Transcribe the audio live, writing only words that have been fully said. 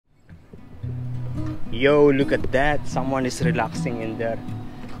Yo, look at that. Someone is relaxing in there.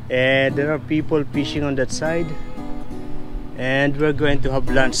 And there are people fishing on that side. And we're going to have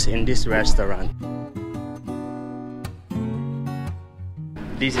lunch in this restaurant.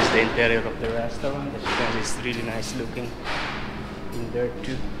 This is the interior of the restaurant. As you can see, it's really nice looking in there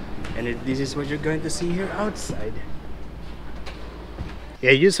too. And this is what you're going to see here outside.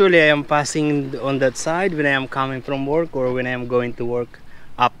 Yeah, usually I am passing on that side when I am coming from work or when I am going to work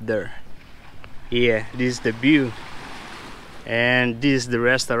up there. Yeah, this is the view. And this is the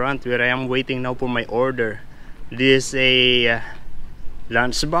restaurant where I am waiting now for my order. This is a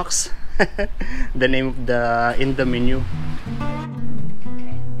lunchbox. The name of in the menu.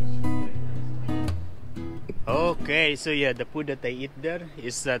 Okay, so yeah, the food that I eat there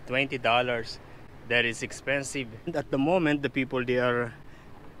is $20. That is expensive. At the moment, the people there,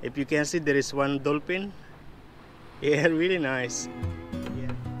 if you can see, there is one dolphin. Yeah, really nice.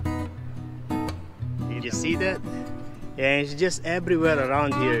 Yeah. Did you see that? Yeah, it's just everywhere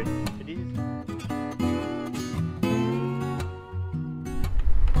around here.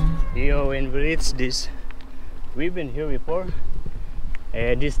 Yo, when we reach this, we've been here before.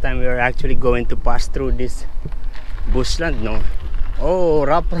 This time we are actually going to pass through this bushland, no? Oh,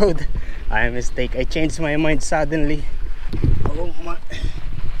 rough road. I mistake. I changed my mind suddenly. Oh my.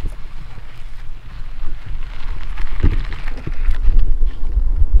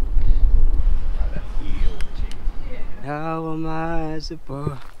 How am I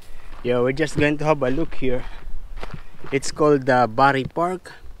supposed? Yeah, we're just going to have a look here. It's called the Barry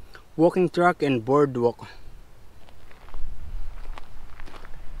Park Walking Track and Boardwalk.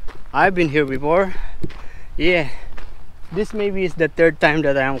 I've been here before. Yeah, this maybe is the third time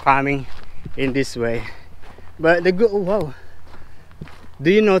that I am coming in this way. But the oh, wow,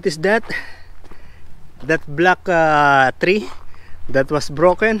 do you notice that black tree that was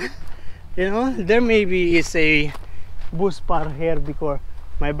broken? You know, there maybe is a bus park here because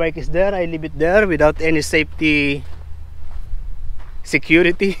my bike is there. I leave it there without any safety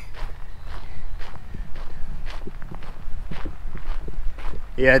security.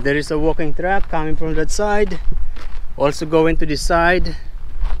 Yeah, there is a walking track coming from that side, also going to this side.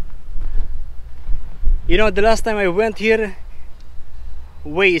 You know, the last time I went here,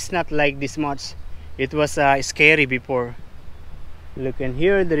 way is not like this much. It was scary before. Look, in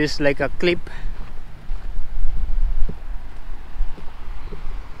here there is like a cliff.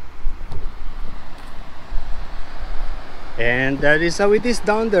 And that is how it is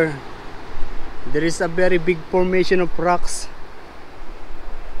down there. There is a very big formation of rocks.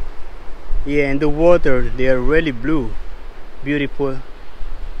 Yeah, and the water, they are really blue, beautiful.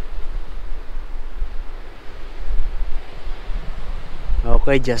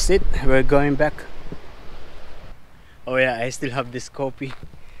 Okay, just it. We're going back. Oh yeah, I still have this coffee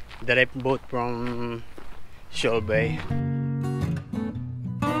that I bought from Shoal Bay.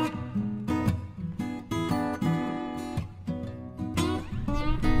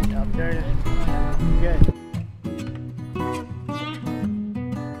 Up there, good.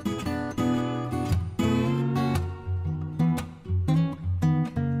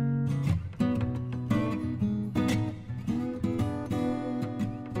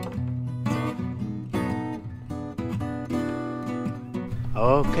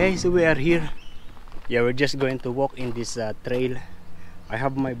 Okay, so we are here. Yeah, we're just going to walk in this trail. I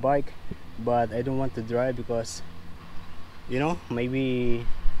have my bike, but I don't want to drive because, you know, maybe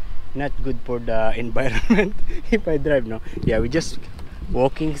not good for the environment if I drive. No, yeah, we're just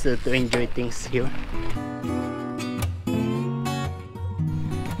walking so to enjoy things here.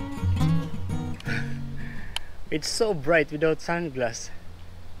 It's so bright without sunglasses.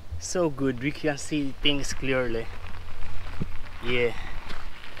 So good, we can see things clearly. Yeah.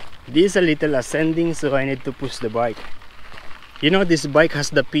 This is a little ascending, so I need to push the bike. You know, this bike has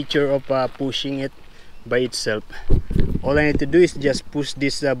the feature of pushing it by itself. All I need to do is just push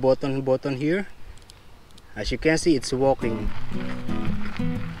this button here. As you can see, it's walking.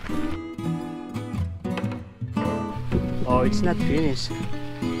 Oh, it's not finished.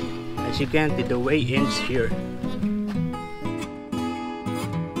 As you can see, the way ends here.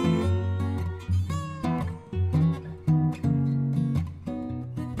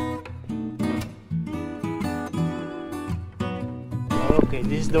 Okay,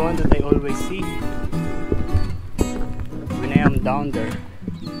 this is the one that I always see when I am down there.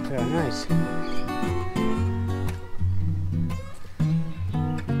 Yeah, nice.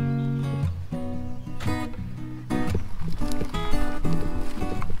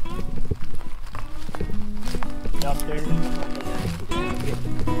 Up there.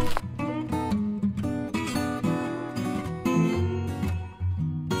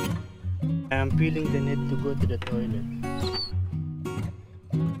 I'm feeling the need to go to the toilet.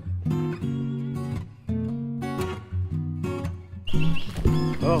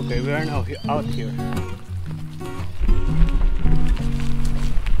 Okay, we are now out here.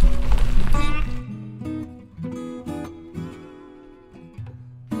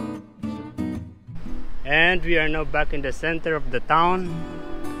 And we are now back in the center of the town.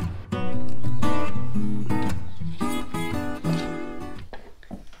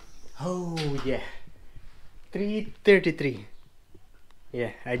 Oh yeah, 3:33.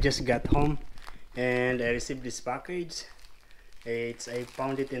 Yeah, I just got home and I received this package. I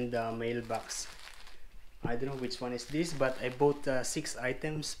found it in the mailbox. I don't know which one is this, but I bought 6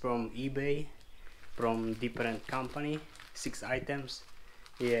 items from eBay from different company. 6 items.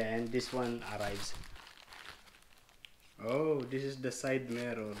 Yeah, and this one arrives. Oh, this is the side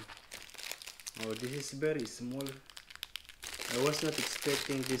mirror. Oh, this is very small. I was not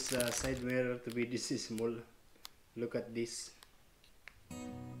expecting this side mirror to be this small. Look at this.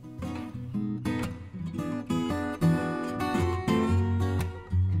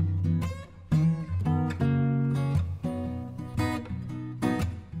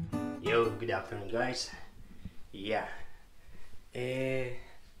 Yo, good afternoon guys. Yeah.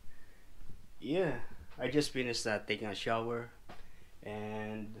 Yeah, I just finished taking a shower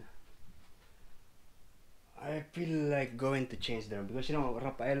and I feel like going to change them because you know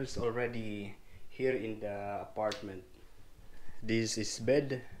Rafael's already here in the apartment. This is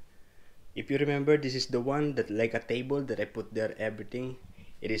bed. If you remember, this is the one that like a table that I put there everything.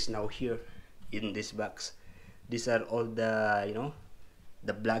 It is now here in this box. These are all the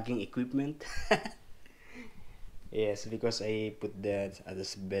the vlogging equipment. Yes, because I put that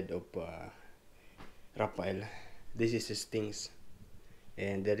as bed of Rafael. This is his things.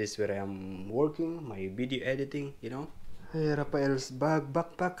 And that is where I am working, my video editing, you know. Hey, Rafael's bag,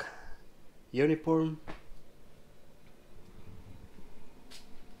 backpack, uniform.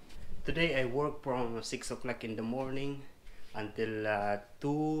 Today I work from 6 o'clock in the morning until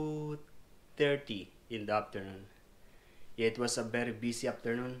 2:30 in the afternoon. Yeah, it was a very busy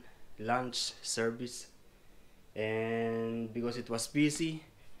afternoon, lunch service. And because it was busy,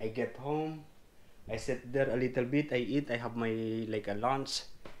 I get home. I sit there a little bit, I eat, I have my like a lunch,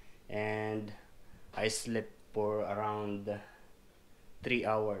 and I slept for around 3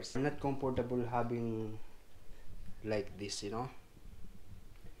 hours. I'm not comfortable having like this, you know.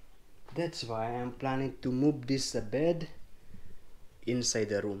 That's why I'm planning to move this bed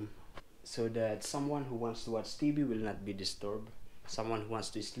inside the room so that someone who wants to watch TV will not be disturbed. Someone who wants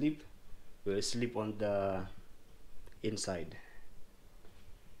to sleep will sleep on the inside.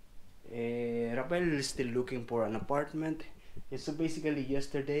 Rafael is still looking for an apartment. So basically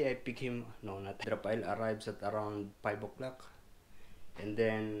yesterday I picked him, no not Rafael arrives at around 5 o'clock and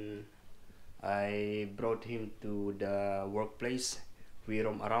then I brought him to the workplace. We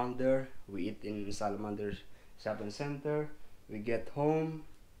roam around there, we eat in Salamander Shopping Center, we get home,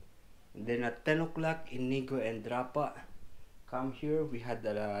 and then at 10 o'clock Inigo and Rapa come here. We had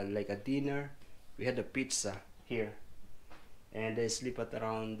like a dinner, we had a pizza here. And I sleep at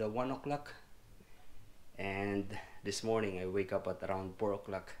around 1 o'clock, and this morning I wake up at around 4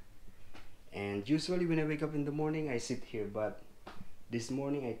 o'clock. And usually when I wake up in the morning I sit here, but this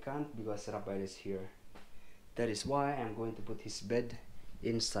morning I can't because Rafael is here. That is why I'm going to put his bed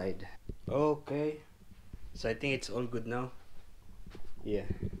inside. Okay, so I think it's all good now. Yeah,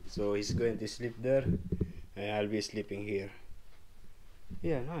 so he's going to sleep there and I'll be sleeping here.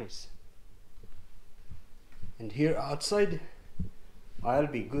 Yeah, nice. And here outside I'll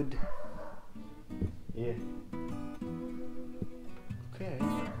be good. Yeah. Okay.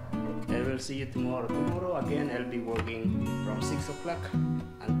 And we'll see you tomorrow. Tomorrow again I'll be working from 6 o'clock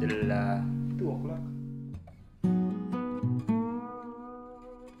until 2 o'clock.